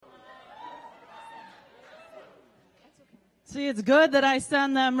See, it's good that I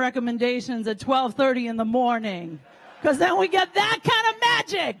send them recommendations at 12:30 in the morning, because then we get that kind of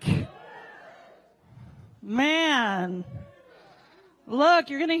magic. Man. Look,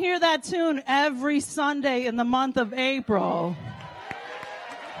 you're going to hear that tune every Sunday in the month of April.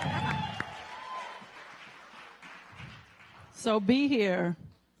 So be here.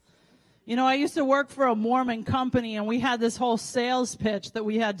 You know, I used to work for a Mormon company, and we had this whole sales pitch that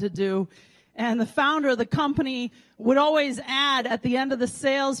we had to do. And the founder of the company would always add at the end of the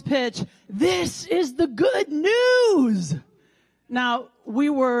sales pitch, "This is the good news." Now, we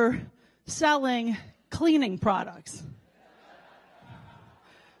were selling cleaning products.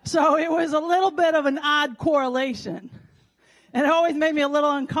 So it was a little bit of an odd correlation. And it always made me a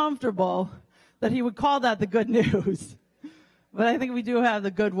little uncomfortable that he would call that the good news. But I think we do have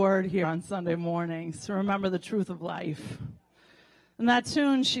the good word here on Sunday mornings to remember the truth of life. In that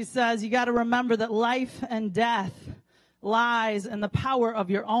tune, she says, you got to remember that life and death lies in the power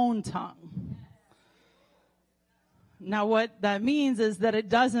of your own tongue. Now, what that means is that it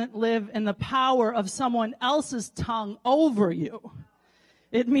doesn't live in the power of someone else's tongue over you.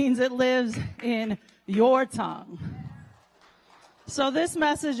 It means it lives in your tongue. So this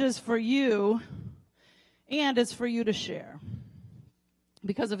message is for you, and it's for you to share.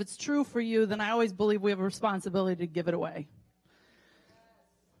 Because if it's true for you, then I always believe we have a responsibility to give it away.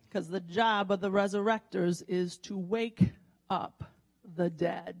 Because the job of the resurrectors is to wake up the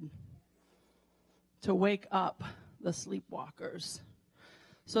dead, to wake up the sleepwalkers.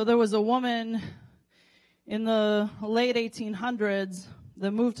 So there was a woman in the late 1800s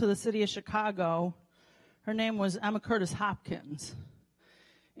that moved to the city of Chicago. Her name was Emma Curtis Hopkins.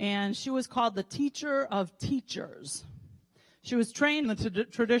 And she was called the teacher of teachers. She was trained in the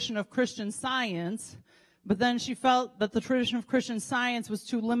tradition of Christian Science, but then she felt that the tradition of Christian Science was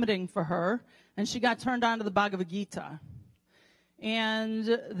too limiting for her, and she got turned on to the Bhagavad Gita.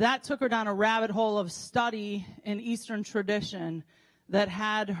 And that took her down a rabbit hole of study in Eastern tradition that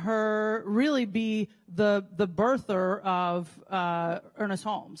had her really be the birther of Ernest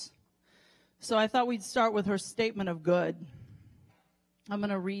Holmes. So I thought we'd start with her statement of good. I'm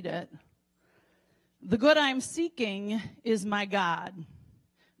going to read it. The good I am seeking is my God.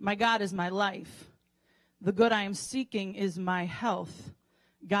 My God is my life. The good I am seeking is my health.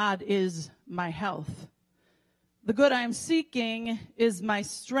 God is my health. The good I am seeking is my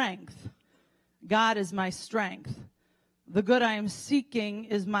strength. God is my strength. The good I am seeking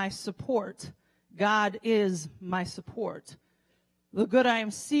is my support. God is my support. The good I am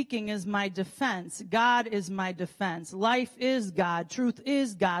seeking is my defense. God is my defense. Life is God. Truth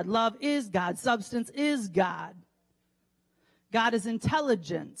is God. Love is God. Substance is God. God is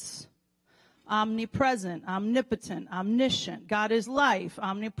intelligence. Omnipresent, omnipotent, omniscient. God is life,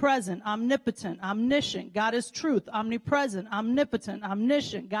 omnipresent, omnipotent, omniscient. God is truth, omnipresent, omnipotent,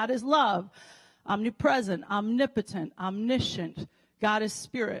 omniscient. God is love, omnipresent, omnipotent, omniscient. God is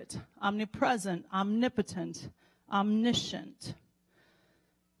spirit, omnipresent, omnipotent, omniscient.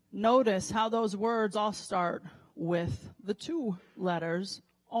 Notice how those words all start with the two letters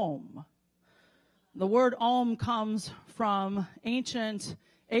Om. The word Om comes from ancient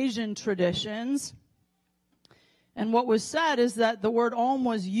Asian traditions. And what was said is that the word Om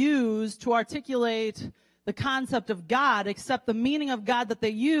was used to articulate the concept of God, except the meaning of God that they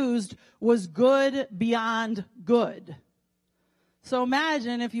used was good beyond good. So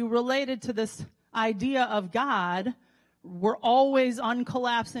imagine if you related to this idea of God, we're always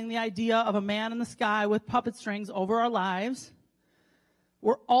uncollapsing the idea of a man in the sky with puppet strings over our lives.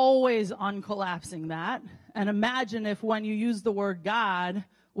 We're always uncollapsing that. And imagine if when you use the word God,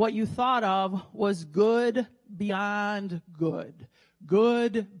 what you thought of was good beyond good.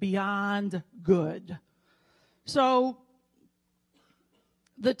 Good beyond good. So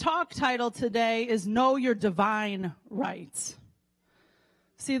the talk title today is Know Your Divine Rights.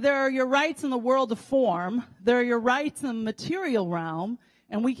 See, there are your rights in the world of form. There are your rights in the material realm,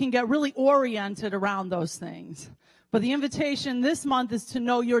 and we can get really oriented around those things. But the invitation this month is to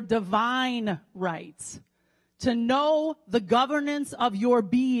know your divine rights. To know the governance of your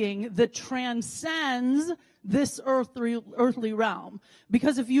being that transcends this earthly realm.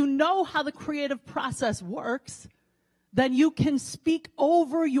 Because if you know how the creative process works, then you can speak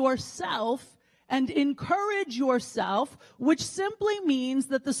over yourself and encourage yourself, which simply means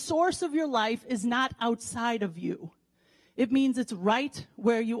that the source of your life is not outside of you. It means it's right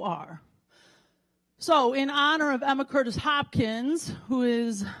where you are. So, in honor of Emma Curtis Hopkins, who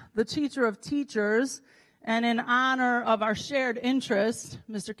is the teacher of teachers, and in honor of our shared interest,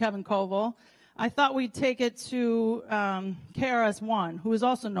 Mr. Kevin Koval, I thought we'd take it to KRS-One, who is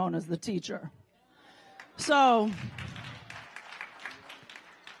also known as the teacher. So,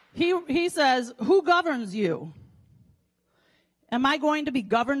 He says, who governs you? Am I going to be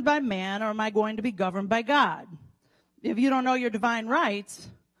governed by man, or am I going to be governed by God? If you don't know your divine rights,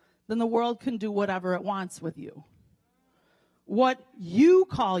 then the world can do whatever it wants with you. What you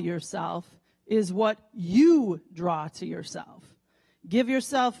call yourself is what you draw to yourself. Give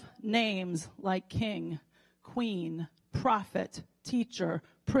yourself names like king, queen, prophet, teacher,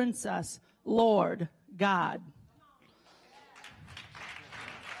 princess, Lord, God.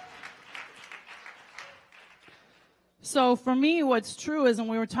 So for me, what's true is, and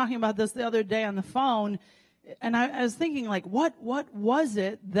we were talking about this the other day on the phone, and I was thinking, like, what was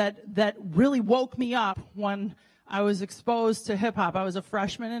it that really woke me up when I was exposed to hip hop? I was a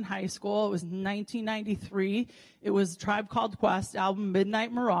freshman in high school. It was 1993. It was Tribe Called Quest album,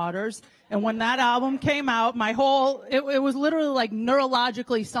 Midnight Marauders. And when that album came out, it was literally like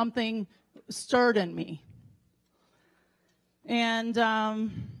neurologically something stirred in me. And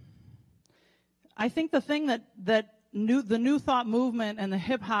I think the thing that the New Thought movement and the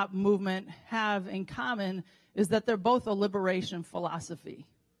hip hop movement have in common is that they're both a liberation philosophy.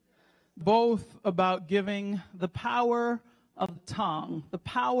 Both about giving the power of the tongue, the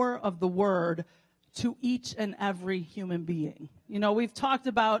power of the word, to each and every human being. You know, we've talked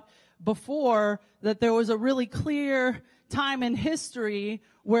about before that there was a really clear time in history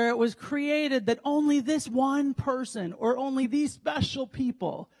where it was created that only this one person or only these special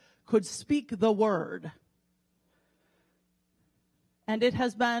people could speak the word. And it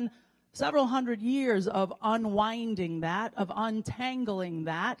has been several hundred years of unwinding that, of untangling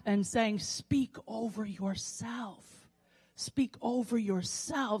that, and saying, speak over yourself. Speak over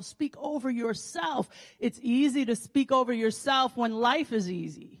yourself. Speak over yourself. It's easy to speak over yourself when life is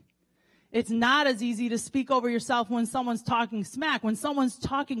easy. It's not as easy to speak over yourself when someone's talking smack, when someone's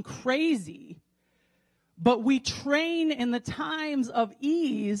talking crazy. But we train in the times of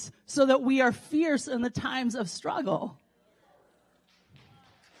ease so that we are fierce in the times of struggle.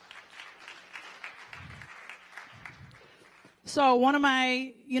 So one of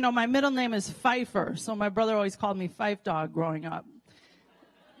my middle name is Pfeiffer. So my brother always called me Fife Dog growing up.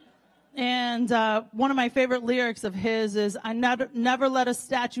 And one of my favorite lyrics of his is, I never let a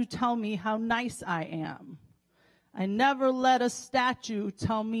statue tell me how nice I am. I never let a statue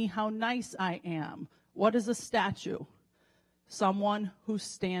tell me how nice I am. What is a statue? Someone who's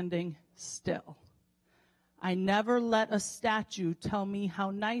standing still. I never let a statue tell me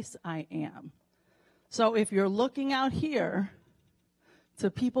how nice I am. So if you're looking out here to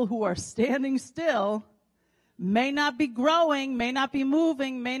people who are standing still, may not be growing, may not be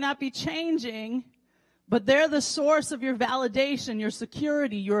moving, may not be changing, but they're the source of your validation, your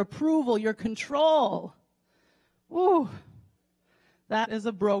security, your approval, your control. Woo, that is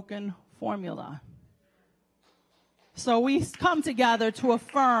a broken formula. So we come together to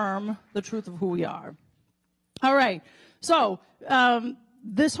affirm the truth of who we are. All right, so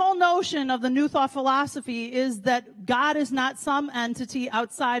this whole notion of the New Thought philosophy is that God is not some entity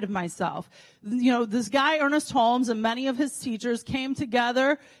outside of myself. You know, this guy, Ernest Holmes, and many of his teachers came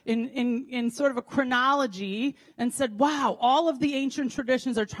together in sort of a chronology and said, wow, all of the ancient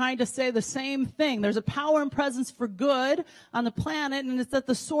traditions are trying to say the same thing. There's a power and presence for good on the planet, and it's at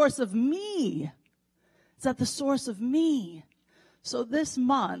the source of me. It's at the source of me. So this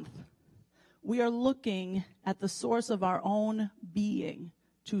month, we are looking at the source of our own being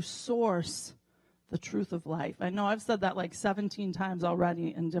to source the truth of life. I know I've said that like 17 times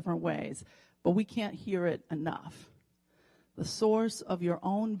already in different ways, but we can't hear it enough. The source of your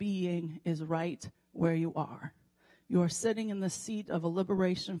own being is right where you are. You are sitting in the seat of a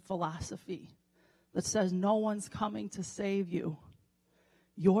liberation philosophy that says no one's coming to save you.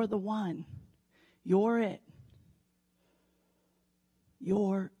 You're the one. You're it.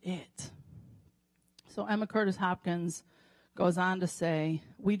 You're it. So Emma Curtis Hopkins goes on to say,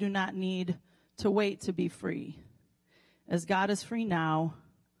 we do not need to wait to be free. As God is free now,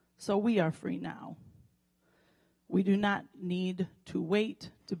 so we are free now. We do not need to wait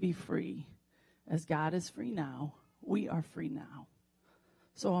to be free. As God is free now, we are free now.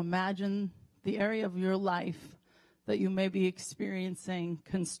 So imagine the area of your life that you may be experiencing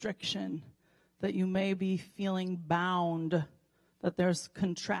constriction, that you may be feeling bound, that there's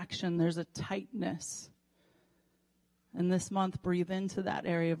contraction, there's a tightness. And this month, breathe into that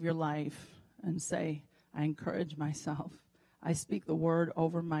area of your life and say, I encourage myself. I speak the word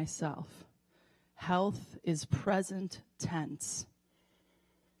over myself. Health is present tense.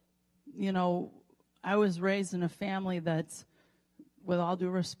 You know, I was raised in a family that's, with all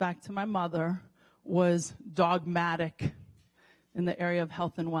due respect to my mother, was dogmatic in the area of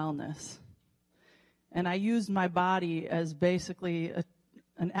health and wellness. And I used my body as basically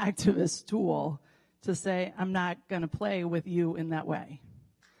an activist tool to say, I'm not going to play with you in that way.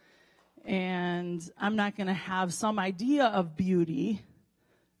 And I'm not going to have some idea of beauty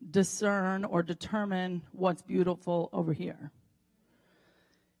discern or determine what's beautiful over here.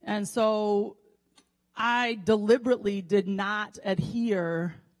 And so I deliberately did not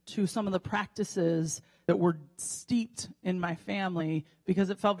adhere to some of the practices that were steeped in my family because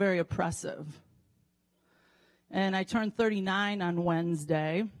it felt very oppressive. And I turned 39 on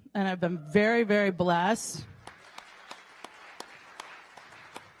Wednesday, and I've been very, very blessed.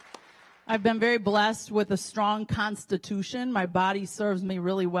 I've been very blessed with a strong constitution. My body serves me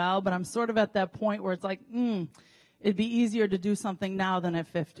really well, but I'm sort of at that point where it's like, it'd be easier to do something now than at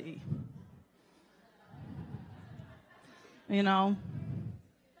 50. You know?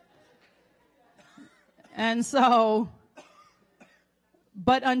 And so,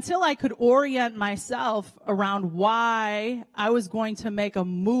 but until I could orient myself around why I was going to make a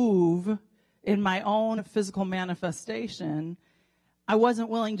move in my own physical manifestation, I wasn't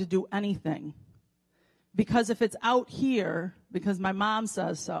willing to do anything. Because if it's out here, because my mom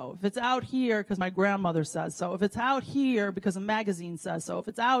says so, if it's out here because my grandmother says so, if it's out here because a magazine says so, if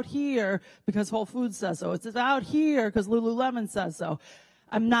it's out here because Whole Foods says so, if it's out here because Lululemon says so,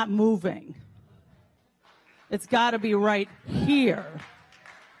 I'm not moving. It's got to be right here.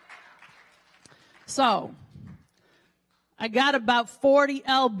 So, I got about 40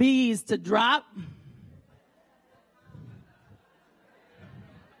 lbs to drop.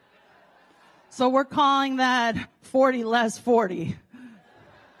 So we're calling that 40 less 40.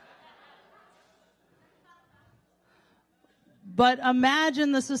 But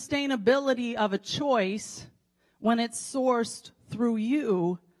imagine the sustainability of a choice when it's sourced through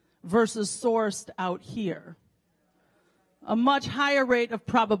you versus sourced out here. A much higher rate of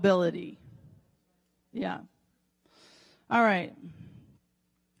probability. Yeah. All right.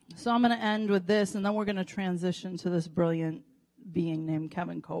 So I'm going to end with this, and then we're going to transition to this brilliant being named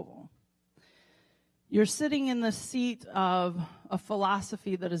Kevin Koval. You're sitting in the seat of a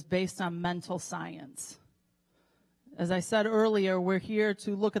philosophy that is based on mental science. As I said earlier, we're here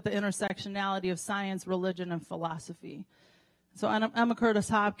to look at the intersectionality of science, religion, and philosophy. So Emma Curtis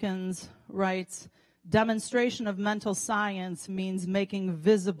Hopkins writes, demonstration of mental science means making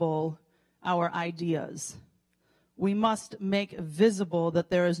visible our ideas. We must make visible that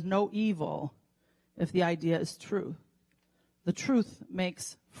there is no evil if the idea is true. The truth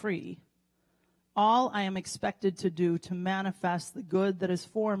makes free. All I am expected to do to manifest the good that is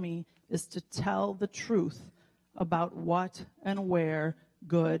for me is to tell the truth about what and where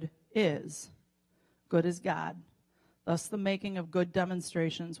good is. Good is God. Thus, the making of good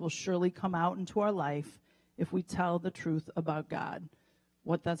demonstrations will surely come out into our life if we tell the truth about God.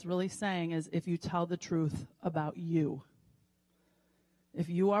 What that's really saying is if you tell the truth about you. If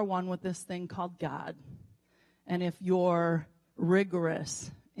you are one with this thing called God, and if you're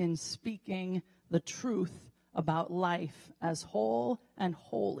rigorous in speaking the truth about life as whole and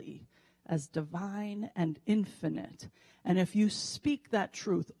holy, as divine and infinite, and if you speak that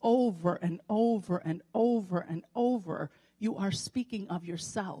truth over and over and over and over, you are speaking of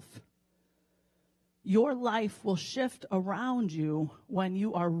yourself. Your life will shift around you when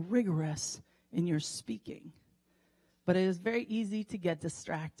you are rigorous in your speaking. But it is very easy to get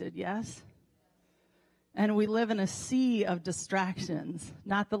distracted, yes? And we live in a sea of distractions,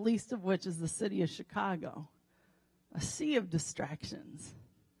 not the least of which is the city of Chicago. A sea of distractions.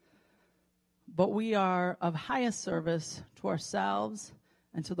 But we are of highest service to ourselves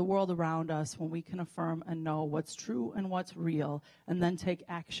and to the world around us when we can affirm and know what's true and what's real, and then take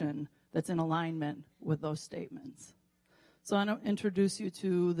action that's in alignment with those statements. So I want to introduce you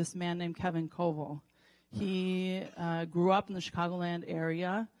to this man named Kevin Koval. He grew up in the Chicagoland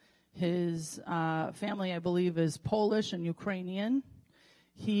area. His family, I believe, is Polish and Ukrainian.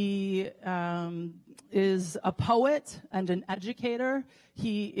 He is a poet and an educator.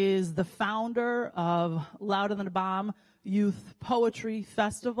 He is the founder of Louder Than a Bomb Youth Poetry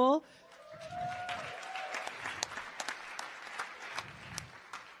Festival.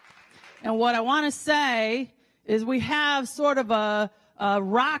 And what I want to say is we have sort of a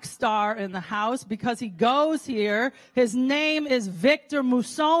rock star in the house because he goes here. His name is Victor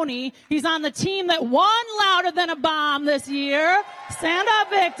Musoni. He's on the team that won Louder Than a Bomb this year. Stand up,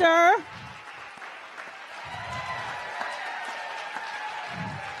 Victor.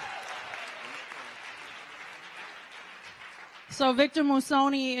 So Victor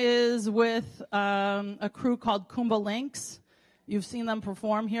Musoni is with a crew called Kumba Links. You've seen them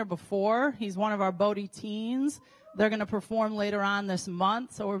perform here before. He's one of our Bodhi teens. They're going to perform later on this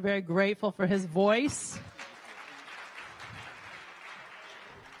month, so we're very grateful for his voice.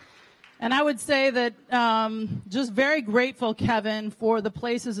 And I would say that just very grateful, Kevin, for the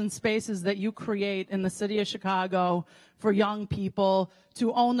places and spaces that you create in the city of Chicago for young people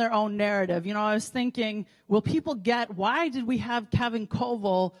to own their own narrative. You know, I was thinking, will people get, why did we have Kevin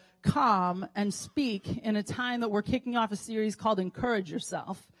Koval come and speak in a time that we're kicking off a series called Encourage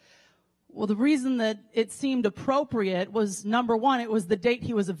Yourself? Well, the reason that it seemed appropriate was, number one, it was the date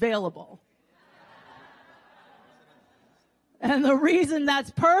he was available. And the reason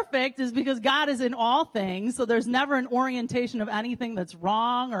that's perfect is because God is in all things, so there's never an orientation of anything that's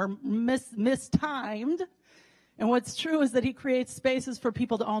wrong or mistimed. And what's true is that he creates spaces for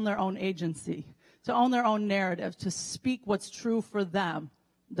people to own their own agency, to own their own narrative, to speak what's true for them.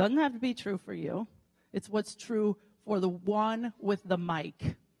 Doesn't have to be true for you. It's what's true for the one with the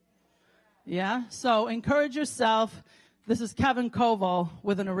mic. Yeah? So encourage yourself. This is Kevin Koval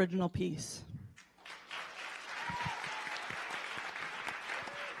with an original piece.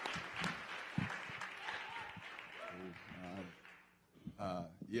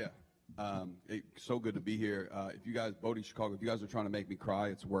 It's so good to be here. If you guys, Bodie, Chicago, if you guys are trying to make me cry,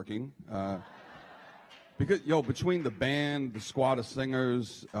 it's working. Because, between the band, the squad of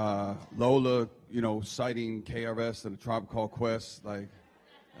singers, Lola, citing KRS and a Tribe Called Quest,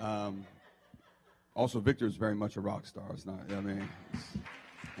 also Victor is very much a rock star. It's not, my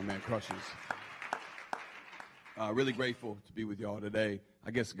man crushes. Really grateful to be with y'all today.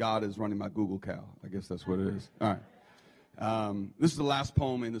 I guess God is running my Google Cal. I guess that's what it is. All right. This is the last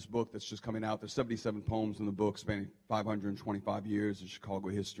poem in this book that's just coming out. There's 77 poems in the book spanning 525 years of Chicago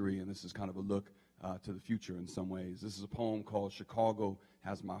history, and this is kind of a look to the future in some ways. This is a poem called Chicago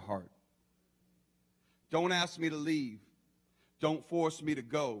Has My Heart. Don't ask me to leave. Don't force me to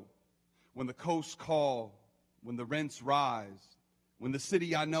go. When the coasts call, when the rents rise, when the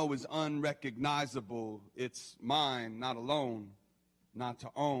city I know is unrecognizable, it's mine, not alone, not to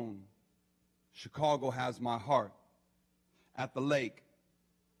own. Chicago has my heart. At the lake,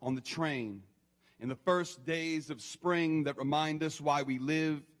 on the train, in the first days of spring that remind us why we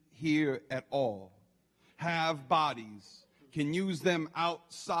live here at all. Have bodies, can use them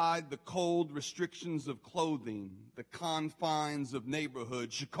outside the cold restrictions of clothing, the confines of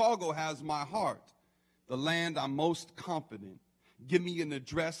neighborhood. Chicago has my heart, the land I'm most confident. Give me an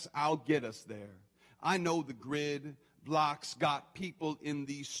address, I'll get us there. I know the grid. Blocks got people in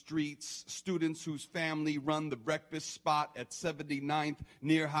these streets, students whose family run the breakfast spot at 79th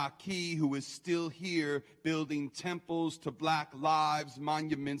near Haki, who is still here building temples to black lives,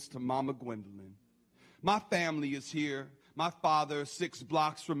 monuments to Mama Gwendolyn. My family is here. My father, 6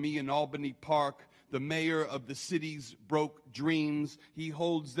 blocks from me in Albany Park, the mayor of the city's broke dreams. He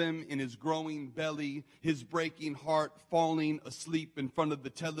holds them in his growing belly, his breaking heart, falling asleep in front of the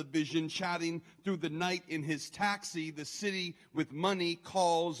television, chatting through the night in his taxi. The city with money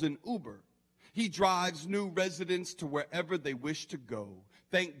calls an Uber. He drives new residents to wherever they wish to go.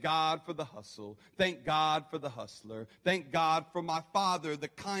 Thank God for the hustle. Thank God for the hustler. Thank God for my father, the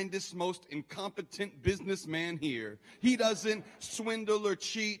kindest, most incompetent businessman here. He doesn't swindle or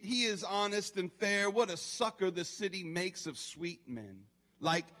cheat. He is honest and fair. What a sucker the city makes of sweet men.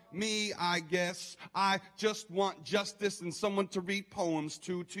 Like me, I guess. I just want justice and someone to read poems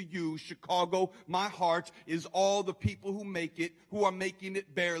to you. Chicago, my heart is all the people who make it, who are making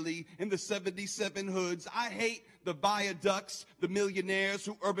it barely in the 77 hoods. I hate the viaducts, the millionaires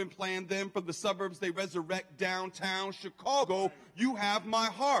who urban plan them. From the suburbs they resurrect downtown. Chicago, you have my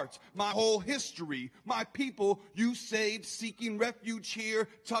heart, my whole history, my people you saved seeking refuge here,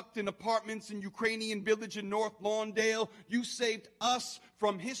 tucked in apartments in Ukrainian village in North Lawndale. You saved us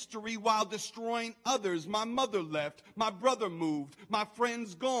from history while destroying others. My mother left, my brother moved, my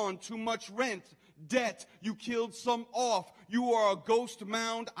friends gone, too much rent, debt, you killed some off. You are a ghost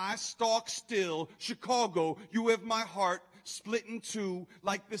mound, I stalk still. Chicago, you have my heart split in two,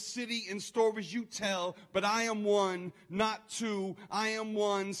 like the city in stories you tell. But I am one, not two. I am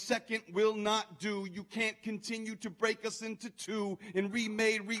one, second will not do. You can't continue to break us into two in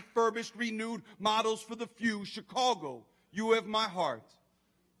remade, refurbished, renewed models for the few. Chicago, you have my heart,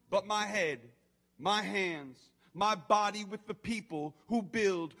 but my head, my hands, my body with the people who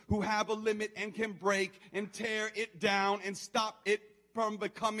build, who have a limit and can break and tear it down and stop it from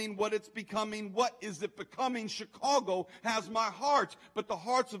becoming what it's becoming. What is it becoming? Chicago has my heart, but the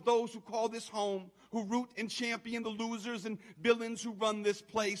hearts of those who call this home, who root and champion the losers and villains who run this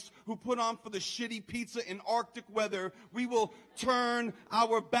place, who put on for the shitty pizza in Arctic weather. We will turn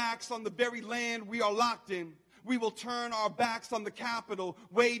our backs on the very land we are locked in. We will turn our backs on the Capitol,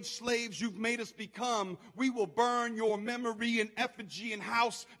 wage slaves you've made us become. We will burn your memory in effigy and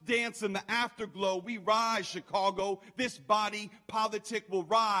house dance in the afterglow. We rise, Chicago. This body politic will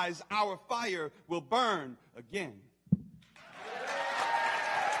rise. Our fire will burn again.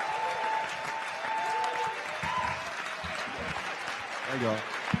 There you go.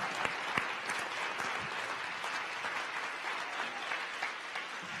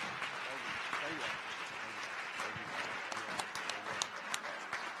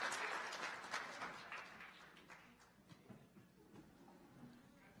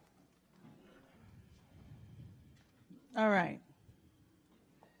 All right.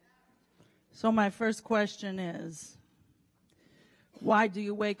 So my first question is, why do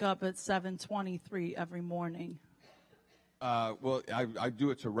you wake up at 7:23 every morning? Well, I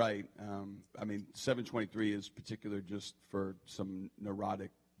do it to write. I mean, 723 is particular just for some neurotic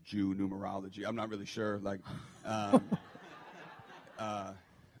Jew numerology. I'm not really sure. Like, yeah,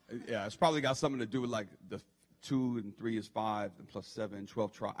 it's probably got something to do with like the 2 and 3 is 5, and plus 7,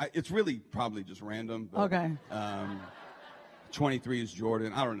 12. It's really probably just random. But, Okay. 23 is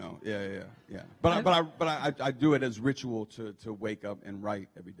Jordan. I don't know. Yeah. But I do it as ritual to wake up and write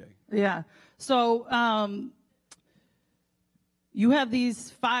every day. Yeah. So you have these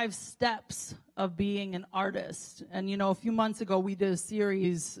 5 steps of being an artist. And, you know, a few months ago, we did a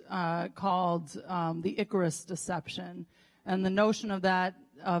series called The Icarus Deception. And the notion of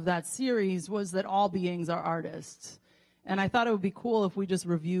that series was that all beings are artists. And I thought it would be cool if we just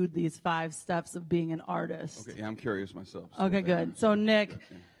reviewed these 5 steps of being an artist. Okay, yeah, I'm curious myself. So okay, good. So, Nick,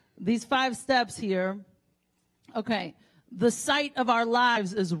 these 5 steps here. Okay. The site of our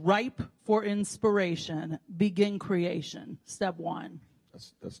lives is ripe for inspiration. Begin creation. Step 1.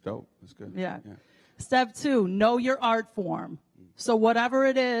 That's dope. That's good. Yeah. Step 2, know your art form. So whatever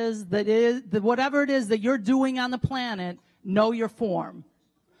it is that you're doing on the planet, know your form.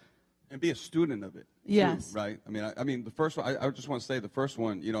 And be a student of it. Yes. Too, right. I mean, the first one. I just want to say the first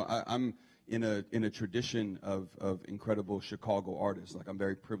one. You know, I'm in a tradition of incredible Chicago artists. Like, I'm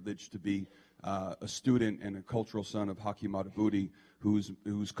very privileged to be a student and a cultural son of Hakeem Madhubuti,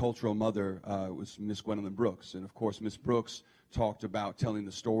 whose cultural mother was Miss Gwendolyn Brooks. And of course, Miss Brooks talked about telling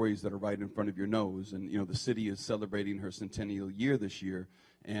the stories that are right in front of your nose. And, you know, the city is celebrating her centennial year this year.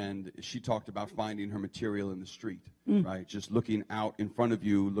 And she talked about finding her material in the street, right? Just looking out in front of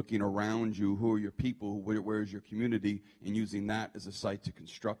you, looking around you. Who are your people? Where is your community? And using that as a site to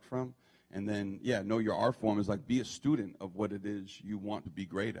construct from. And then, yeah, know your art form is like, be a student of what it is you want to be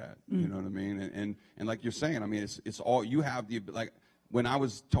great at. You know what I mean? And like you're saying, I mean, it's all, you have the, like, when I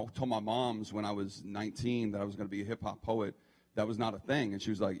was told my moms when I was 19 that I was going to be a hip hop poet, that was not a thing. And she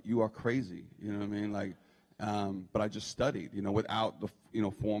was like, you are crazy. You know what I mean? Like, but I just studied, you know, without the, you know,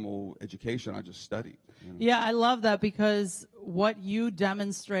 formal education, I just studied. You know? Yeah, I love that, because what you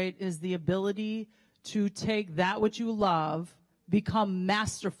demonstrate is the ability to take that which you love, become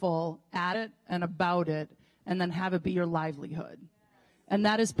masterful at it and about it, and then have it be your livelihood. And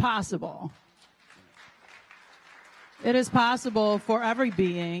that is possible. It is possible for every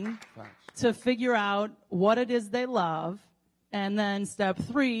being to figure out what it is they love. And then step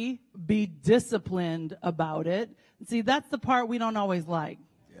 3, be disciplined about it. See, that's the part we don't always like.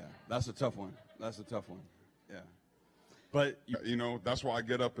 Yeah, that's a tough one. Yeah. But, you know, that's why I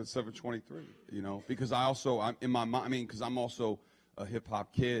get up at 7:23, you know, because I'm in my mind, I mean, because I'm also a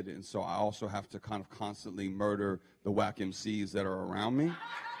hip-hop kid, and so I also have to kind of constantly murder the whack MCs that are around me.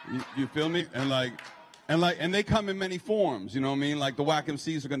 You feel me? And they come in many forms, you know what I mean? Like, the whack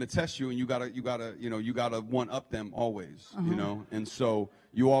MCs are going to test you, and you gotta one up them always, you know? And so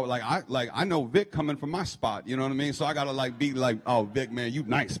you all, I know Vic coming from my spot, you know what I mean? So I gotta be like, oh, Vic, man, you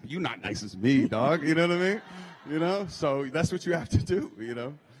nice, but you not nice as me, dog, you know what I mean? You know? So that's what you have to do, you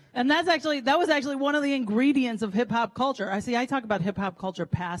know? And that was actually one of the ingredients of hip hop culture. I talk about hip hop culture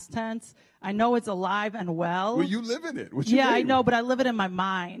past tense. I know it's alive and well. Well, you live in it. What you mean? I know, but I live it in my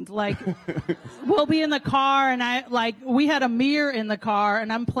mind. Like, we'll be in the car, and we had a mirror in the car,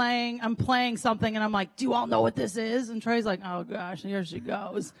 and I'm playing something, and I'm like, do you all know what this is? And Trey's like, oh gosh, here she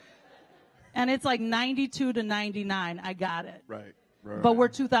goes. And it's like 92 to 99. I got it. Right. But we're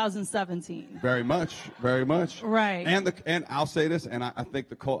 2017. Very much. Right. And I'll say this, and I think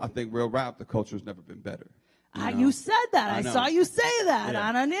real rap, the culture's never been better. You said that. I saw you say that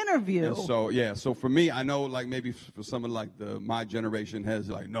on an interview. And so for me, I know, like, maybe for someone like my generation has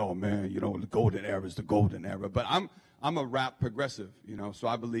like, no, man, you know, the golden era is the golden era. But I'm a rap progressive, you know, so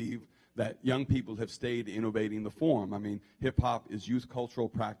I believe that young people have stayed innovating the form. I mean, hip-hop is youth cultural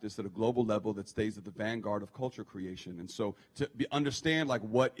practice at a global level that stays at the vanguard of culture creation. And so to understand, like,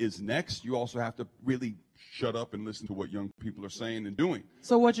 what is next, you also have to really shut up and listen to what young people are saying and doing.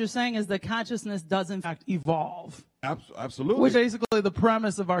 So what you're saying is that consciousness does, in fact, evolve. Absolutely. Which is basically the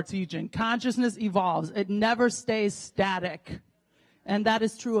premise of our teaching. Consciousness evolves. It never stays static. And that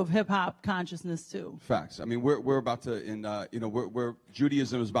is true of hip-hop consciousness, too. Facts. I mean, we're about to,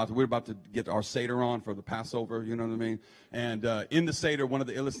 Judaism is we're about to get our Seder on for the Passover, you know what I mean? And in the Seder, one of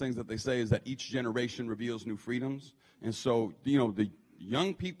the illest things that they say is that each generation reveals new freedoms. And so, the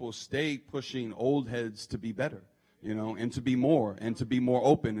young people stay pushing old heads to be better, and to be more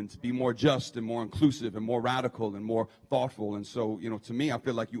open, and to be more just and more inclusive and more radical and more thoughtful. And so, to me, I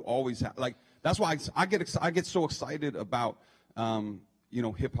feel like you always have, like, that's why I get so excited about,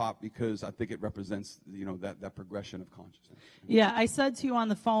 hip hop, because I think it represents, that progression of consciousness. Yeah, I said to you on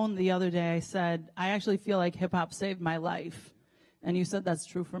the phone the other day, I said, I actually feel like hip hop saved my life. And you said that's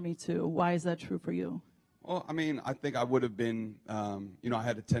true for me, too. Why is that true for you? Well, I mean, I think I would have been, I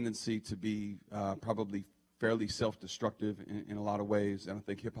had a tendency to be probably fairly self-destructive in a lot of ways, and I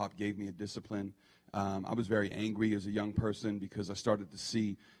think hip-hop gave me a discipline. I was very angry as a young person because I started to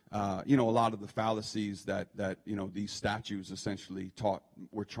see, a lot of the fallacies that these statues essentially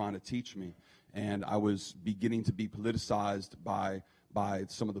were trying to teach me. And I was beginning to be politicized by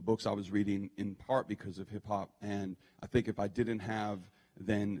some of the books I was reading, in part because of hip-hop. And I think if I didn't have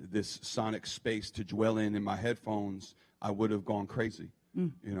then this sonic space to dwell in my headphones, I would have gone crazy.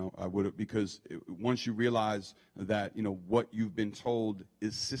 I would have, because once you realize that, what you've been told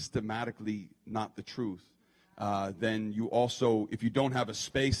is systematically not the truth, then you also, if you don't have a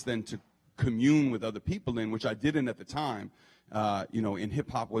space then to commune with other people in, which I didn't at the time, in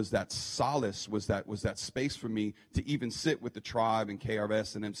hip-hop was that solace, was that space for me to even sit with the Tribe and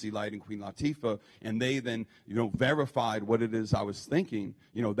KRS and MC Lyte and Queen Latifah, and they then, verified what it is I was thinking.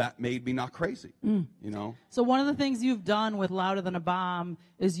 That made me not crazy, So one of the things you've done with Louder Than a Bomb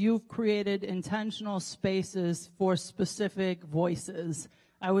is you've created intentional spaces for specific voices.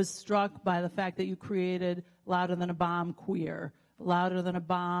 I was struck by the fact that you created Louder Than a Bomb Queer, Louder Than a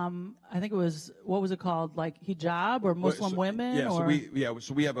Bomb, I think it was, what was it called, like hijab or Muslim women? Yeah, or?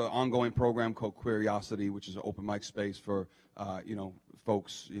 So we have an ongoing program called Queeriosity, which is an open mic space for,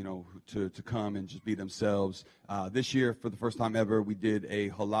 folks, to come and just be themselves. This year, for the first time ever, we did a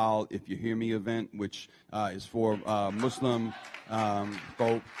Halal If You Hear Me event, which is for Muslim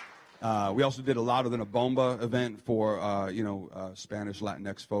folk. We also did a Louder Than a Bomba event for, Spanish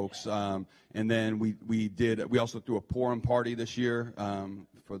Latinx folks. And then we also threw a Purim party this year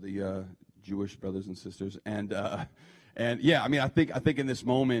for the Jewish brothers and sisters. And yeah, I mean, I think in this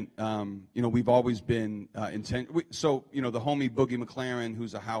moment, we've always been intent. So, the homie Boogie McLaren,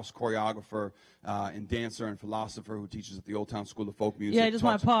 who's a house choreographer and dancer and philosopher who teaches at the Old Town School of Folk Music. Yeah, I just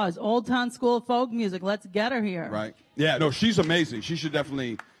want to pause. Old Town School of Folk Music. Let's get her here. Right. Yeah, no, she's amazing. She should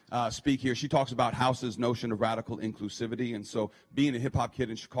definitely speak here. She talks about house's notion of radical inclusivity. And so being a hip-hop kid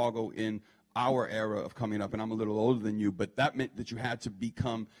in Chicago in our era of coming up, and I'm a little older than you, but that meant that you had to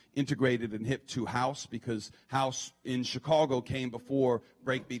become integrated and hip to house, because house in Chicago came before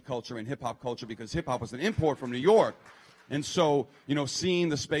breakbeat culture and hip-hop culture, because hip-hop was an import from New York. And so, seeing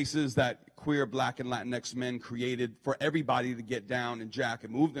the spaces that queer, Black, and Latinx men created for everybody to get down and jack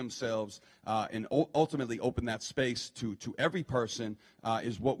and move themselves, and ultimately open that space to every person,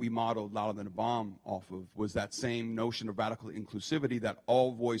 is what we modeled Louder Than a Bomb off of, was that same notion of radical inclusivity, that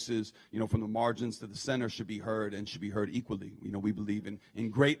all voices, from the margins to the center, should be heard and should be heard equally. We believe in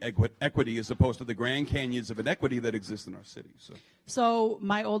great equity as opposed to the Grand Canyons of inequity that exist in our city. So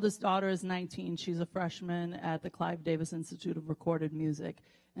my oldest daughter is 19. She's a freshman at the Clive Davis Institute of Recorded Music,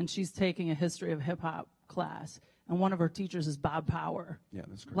 and she's taking a history of hip-hop class. And one of her teachers is Bob Power. Yeah,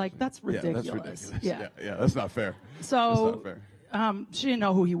 that's crazy. Like, that's ridiculous. Yeah, that's ridiculous. Yeah, that's not fair. So that's not fair. She didn't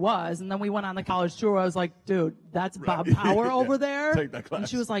know who he was. And then we went on the college tour. I was like, dude, that's Bob Power over there. Take that class. And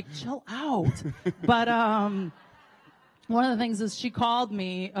she was like, chill out. But one of the things is she called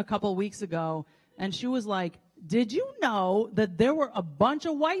me a couple weeks ago, and she was like, did you know that there were a bunch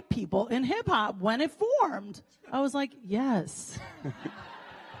of white people in hip-hop when it formed? I was like, yes.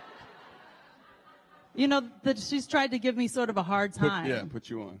 That she's tried to give me sort of a hard time. Put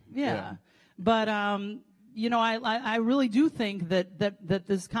you on. Yeah. But, I really do think that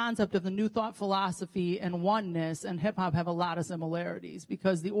this concept of the New Thought philosophy and oneness and hip-hop have a lot of similarities,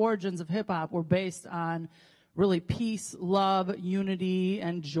 because the origins of hip-hop were based on really peace, love, unity,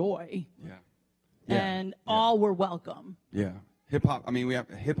 and joy. Yeah. And all were welcome. Yeah. Hip-hop,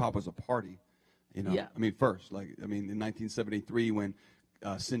 hip-hop was a party, Yeah. First, in 1973 when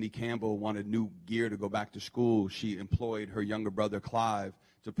Cindy Campbell wanted new gear to go back to school, she employed her younger brother Clive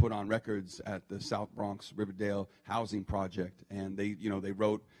to put on records at the South Bronx Riverdale Housing Project, and they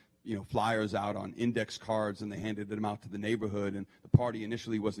wrote flyers out on index cards, and they handed them out to the neighborhood. And the party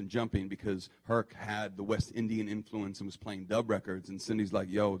initially wasn't jumping because Herc had the West Indian influence and was playing dub records. And Cindy's like,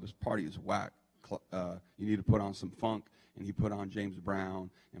 "Yo, this party is whack. You need to put on some funk." And he put on James Brown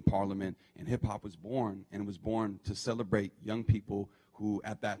and Parliament, and hip hop was born, and it was born to celebrate young people who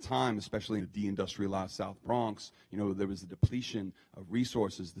at that time, especially in the deindustrialized South Bronx, there was a depletion of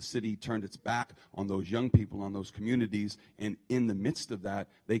resources. The city turned its back on those young people, on those communities, and in the midst of that,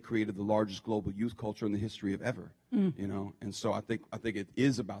 they created the largest global youth culture in the history of ever. And so I think it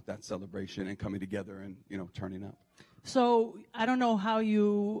is about that celebration and coming together and turning up. So I don't know how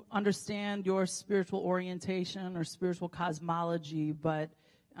you understand your spiritual orientation or spiritual cosmology, but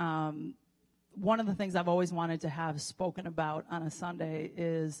one of the things I've always wanted to have spoken about on a Sunday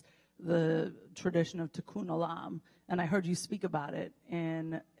is the tradition of Tikkun Olam, and I heard you speak about it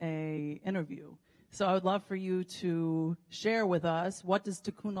in a interview. So I would love for you to share with us, what does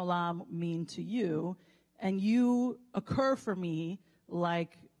Tikkun Olam mean to you? And you occur for me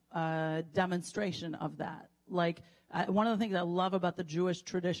like a demonstration of that. Like, one of the things I love about the Jewish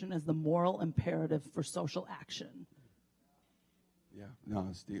tradition is the moral imperative for social action. Yeah, no,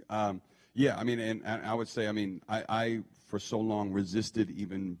 Steve. Yeah, I mean, and I would say, I for so long resisted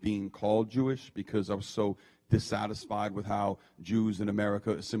even being called Jewish because I was so dissatisfied with how Jews in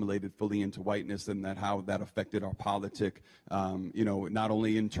America assimilated fully into whiteness, and how that affected our politic, not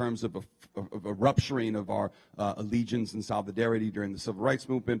only in terms of a rupturing of our allegiance and solidarity during the Civil Rights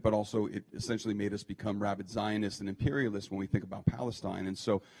Movement, but also it essentially made us become rabid Zionists and imperialists when we think about Palestine. And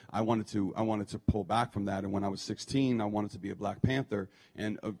so I wanted to pull back from that. And when I was 16, I wanted to be a Black Panther.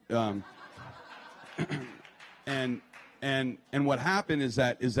 And and what happened is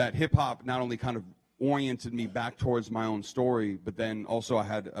that hip hop not only kind of oriented me back towards my own story, but then also I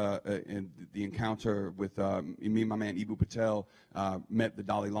had the encounter with me and my man Ibu Patel met the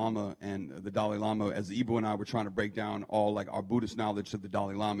Dalai Lama, and the Dalai Lama, as Ibu and I were trying to break down all like our Buddhist knowledge to the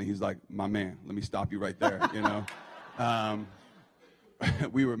Dalai Lama, he's like, "My man, let me stop you right there,"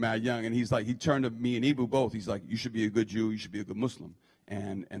 We were mad young, and he's like, he turned to me and Ibu both. He's like, "You should be a good Jew. You should be a good Muslim."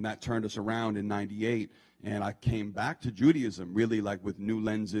 And that turned us around in '98. And I came back to Judaism really like with new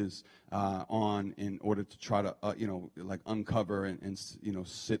lenses on, in order to try to like uncover and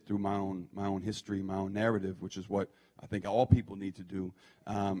sit through my own history, my own narrative, which is what I think all people need to do,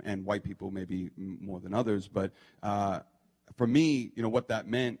 and white people maybe more than others. But for me, what that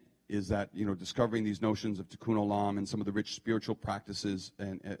meant is that discovering these notions of Tikkun Olam and some of the rich spiritual practices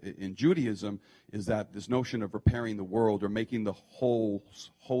in Judaism is that this notion of repairing the world or making the wholes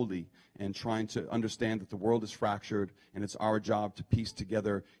holy, and trying to understand that the world is fractured and it's our job to piece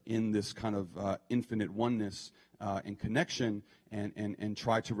together in this kind of infinite oneness and connection and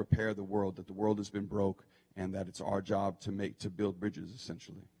try to repair the world, that the world has been broke and that it's our job to build bridges,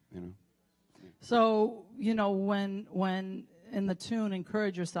 essentially. So when in the tune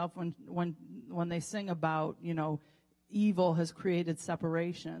 "Encourage Yourself," when they sing about evil has created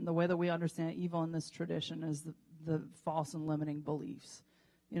separation, the way that we understand evil in this tradition is the false and limiting beliefs.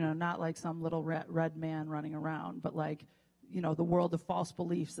 Not like some little red man running around, but like, the world of false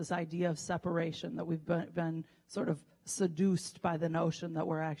beliefs, this idea of separation, that we've been sort of seduced by the notion that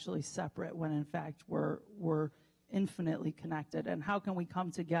we're actually separate when in fact we're infinitely connected. And how can we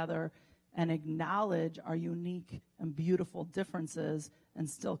come together and acknowledge our unique and beautiful differences and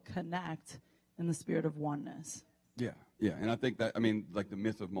still connect in the spirit of oneness? Yeah, and I think that, like the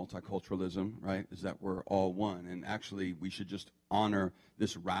myth of multiculturalism, right, is that we're all one, and actually we should just honor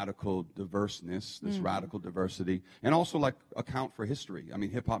this radical diverseness, this radical diversity, and also like account for history.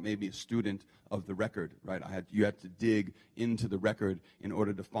 Hip-hop made me a student of the record, right? You had to dig into the record in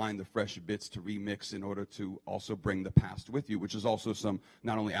order to find the fresh bits to remix, in order to also bring the past with you, which is also some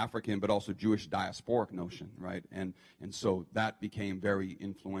not only African but also Jewish diasporic notion, right? And so that became very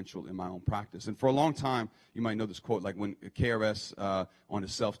influential in my own practice. And for a long time, you might know this quote, like when KRS on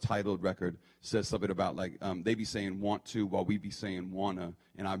his self-titled record says something about like they be saying "want to" while we be saying "wanna,"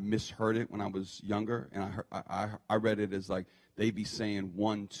 and I misheard it when I was younger, and I read it as like they be saying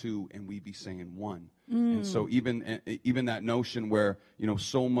 "one, two," and we be saying "one." And so even that notion where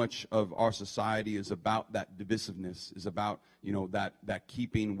so much of our society is about that divisiveness, is about that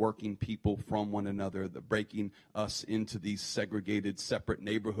keeping working people from one another, the breaking us into these segregated, separate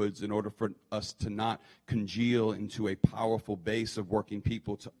neighborhoods in order for us to not congeal into a powerful base of working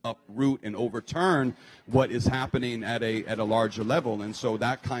people to uproot and overturn what is happening at a larger level. And so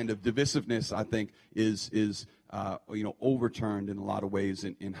that kind of divisiveness, I think, is overturned in a lot of ways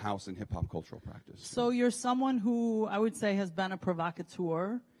in house and hip hop cultural practice. So you're someone who I would say has been a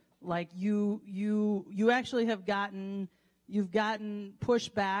provocateur. Like you actually you've gotten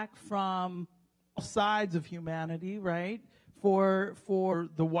pushback from all sides of humanity, right? For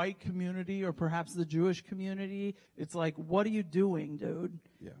the white community or perhaps the Jewish community, it's like, what are you doing, dude?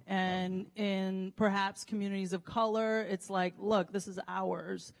 Yeah. And in perhaps communities of color, it's like, look, this is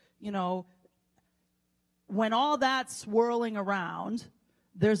ours. When all that's swirling around,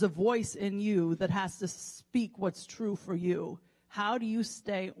 there's a voice in you that has to speak what's true for you. How do you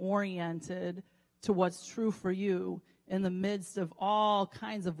stay oriented to what's true for you in the midst of all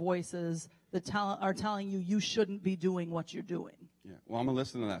kinds of voices that are telling you you shouldn't be doing what you're doing? Yeah. Well, I'm going to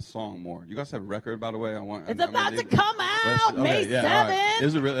listen to that song more. You guys have a record, by the way? It's about to come out May 7th. Right.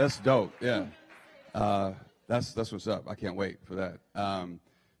 Is it really? That's dope. Yeah. That's what's up. I can't wait for that.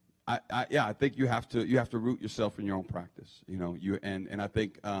 I think you have to root yourself in your own practice. And I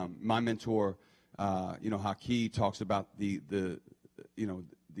think my mentor, Haki, talks about you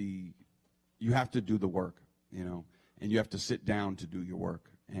have to do the work, and you have to sit down to do your work,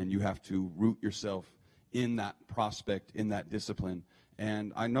 and you have to root yourself in that prospect, in that discipline.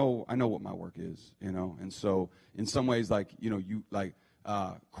 And I know what my work is, and so in some ways,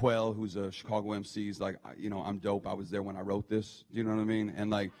 Quell, who's a Chicago MC, is like, I'm dope. I was there when I wrote this. Do you know what I mean?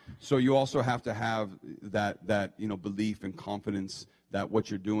 And so you also have to have that belief and confidence that what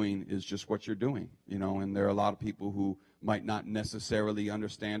you're doing is just what you're doing, and there are a lot of people who might not necessarily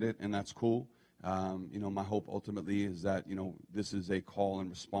understand it, and that's cool. My hope ultimately is that, this is a call and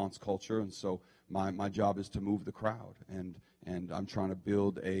response culture, and so my job is to move the crowd, and I'm trying to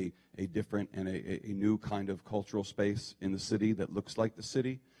build a different and a new kind of cultural space in the city that looks like the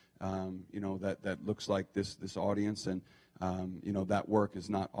city, that looks like this audience, and that work is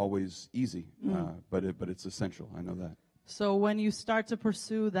not always easy, but it's essential. I know that. So when you start to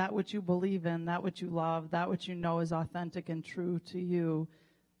pursue that which you believe in, that which you love, that which you know is authentic and true to you,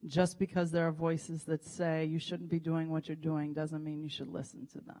 just because there are voices that say you shouldn't be doing what you're doing doesn't mean you should listen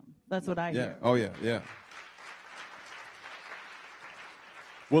to them. That's what I hear. Oh, yeah.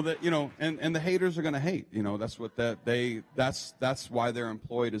 Well, and the haters are going to hate. That's what that's why they're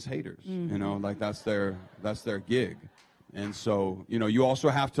employed as haters. Mm-hmm. That's their gig. And so, you also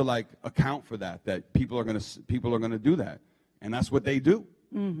have to account for that people are going to do that. And that's what they do.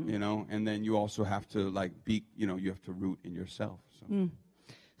 Mm-hmm. And then you also have to you have to root in yourself. So. Mm.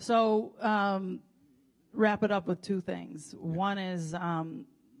 So, wrap it up with two things. One is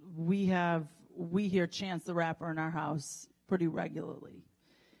we hear Chance the Rapper in our house pretty regularly.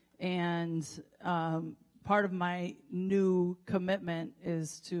 And part of my new commitment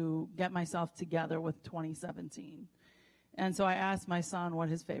is to get myself together with 2017. And so I asked my son what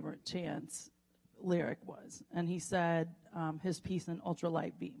his favorite Chance lyric was. And he said his piece in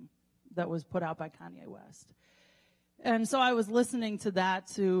Ultralight Beam that was put out by Kanye West. And so I was listening to that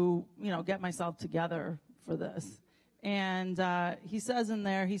to, get myself together for this. And he says in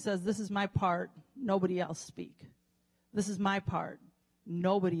there, this is my part, nobody else speak. This is my part,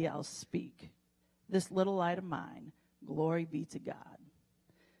 nobody else speak. This little light of mine, glory be to God.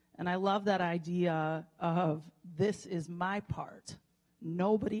 And I love that idea of this is my part,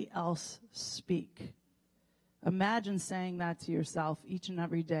 nobody else speak. Imagine saying that to yourself each and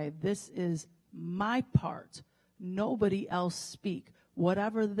every day. This is my part. Nobody else speak.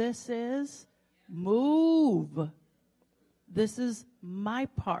 Whatever this is, move. This is my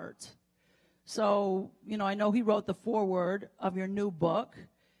part. So, I know he wrote the foreword of your new book,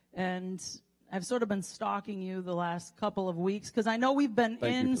 and I've sort of been stalking you the last couple of weeks because I know we've been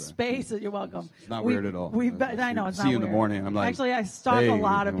in space. You're welcome. It's not weird at all. I know it's not weird. See you in the morning. I'm like, actually, I stalk a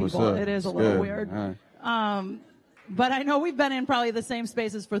lot of people. It is a little weird. Right. But I know we've been in probably the same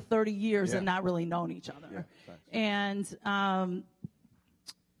spaces for 30 years and not really known each other. Yeah, and,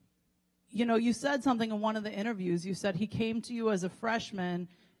 you said something in one of the interviews. You said he came to you as a freshman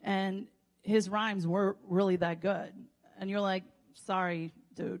and his rhymes weren't really that good. And you're like, sorry,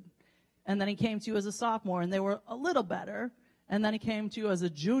 dude. And then he came to you as a sophomore and they were a little better. And then he came to you as a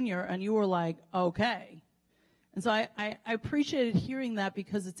junior and you were like, okay. And so I appreciated hearing that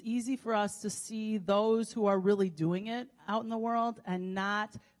because it's easy for us to see those who are really doing it out in the world and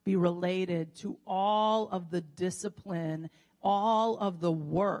not be related to all of the discipline, all of the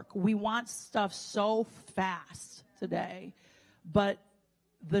work. We want stuff so fast today, but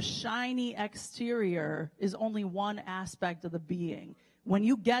the shiny exterior is only one aspect of the being. When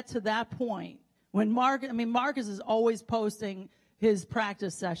you get to that point, Marcus is always posting his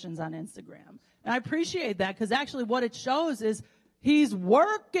practice sessions on Instagram. And I appreciate that because actually what it shows is he's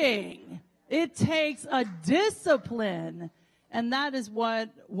working. It takes a discipline. And that is what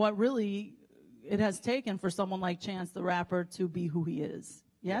really it has taken for someone like Chance the Rapper to be who he is.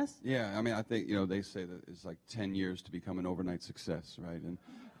 Yes? Yeah, I mean, I think, they say that it's like 10 years to become an overnight success, right?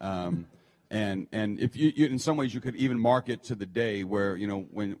 And if you in some ways you could even mark it to the day where,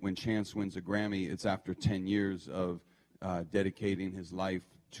 when Chance wins a Grammy, it's after 10 years of dedicating his life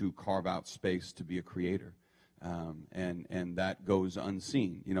to carve out space to be a creator. And that goes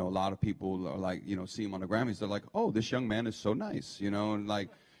unseen. A lot of people are like, see him on the Grammys, they're like, oh, this young man is so nice, and like,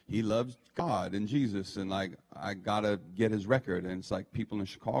 he loves God and Jesus, and like, I gotta get his record. And it's like people in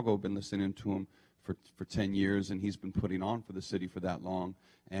Chicago have been listening to him for 10 years, and he's been putting on for the city for that long.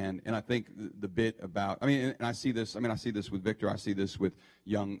 And I think the bit about, and I see this with Victor, I see this with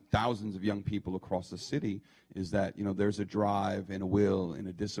thousands of young people across the city, is that, there's a drive and a will and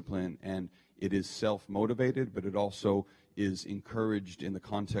a discipline, and it is self-motivated, but it also is encouraged in the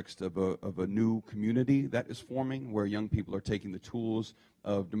context of a new community that is forming, where young people are taking the tools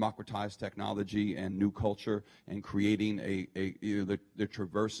of democratized technology and new culture and creating they're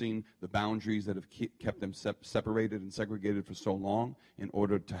traversing the boundaries that have kept them separated and segregated for so long, in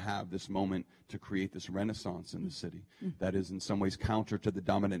order to have this moment to create this renaissance in the city that is in some ways counter to the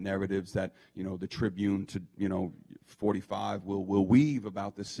dominant narratives that, the Tribune to, 45 will weave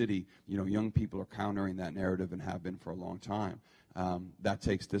about the city. Young people are countering that narrative and have been for a long time. That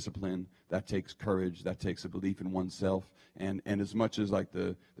takes discipline, that takes courage, that takes a belief in oneself. And as much as like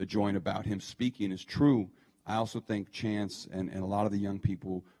the joint about him speaking is true, I also think Chance and a lot of the young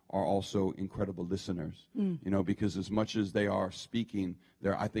people are also incredible listeners, because as much as they are speaking,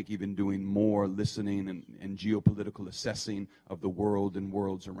 they're, I think, even doing more listening and geopolitical assessing of the world and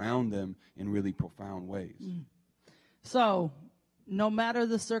worlds around them in really profound ways. So, no matter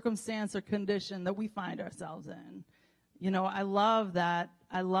the circumstance or condition that we find ourselves in, I love that.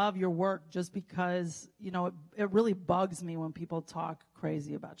 I love your work just because, it really bugs me when people talk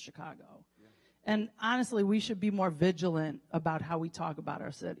crazy about Chicago. Yeah. And honestly, we should be more vigilant about how we talk about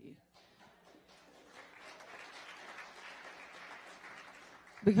our city.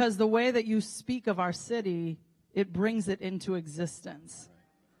 Because the way that you speak of our city, it brings it into existence.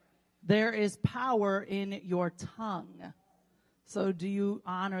 There is power in your tongue. So do you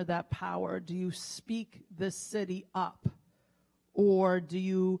honor that power? Do you speak this city up? Or do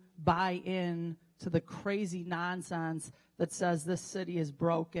you buy in to the crazy nonsense that says this city is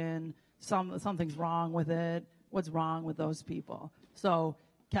broken, something's wrong with it? What's wrong with those people? So,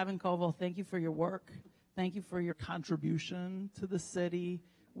 Kevin Koval, thank you for your work. Thank you for your contribution to the city.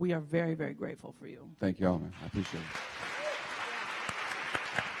 We are very, very grateful for you. Thank you all, man. I appreciate it.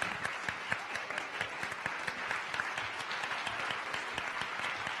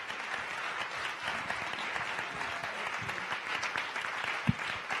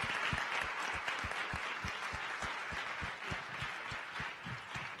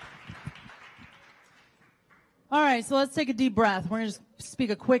 All right, so let's take a deep breath. We're going to just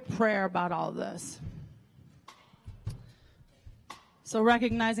speak a quick prayer about all of this. So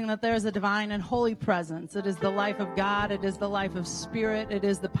recognizing that there is a divine and holy presence. It is the life of God. It is the life of spirit. It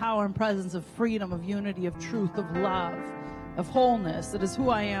is the power and presence of freedom, of unity, of truth, of love, of wholeness. It is who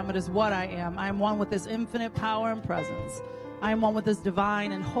I am. It is what I am. I am one with this infinite power and presence. I am one with this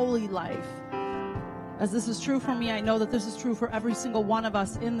divine and holy life. As this is true for me, I know that this is true for every single one of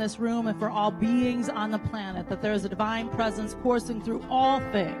us in this room and for all beings on the planet, that there is a divine presence coursing through all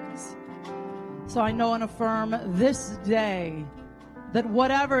things. So I know and affirm this day that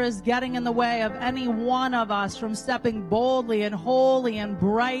whatever is getting in the way of any one of us from stepping boldly and wholly and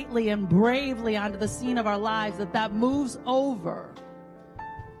brightly and bravely onto the scene of our lives, that moves over,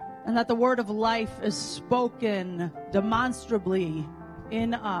 and that the word of life is spoken demonstrably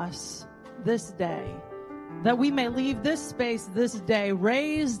in us this day, that we may leave this space this day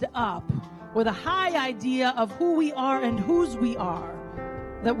raised up with a high idea of who we are and whose we are,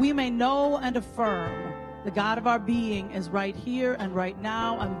 that we may know and affirm the God of our being is right here and right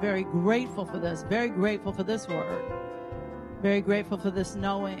now. I'm very grateful for this, very grateful for this word, very grateful for this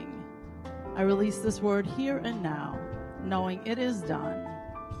knowing. I release this word here and now, knowing it is done,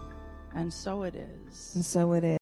 and so it is. And so it is.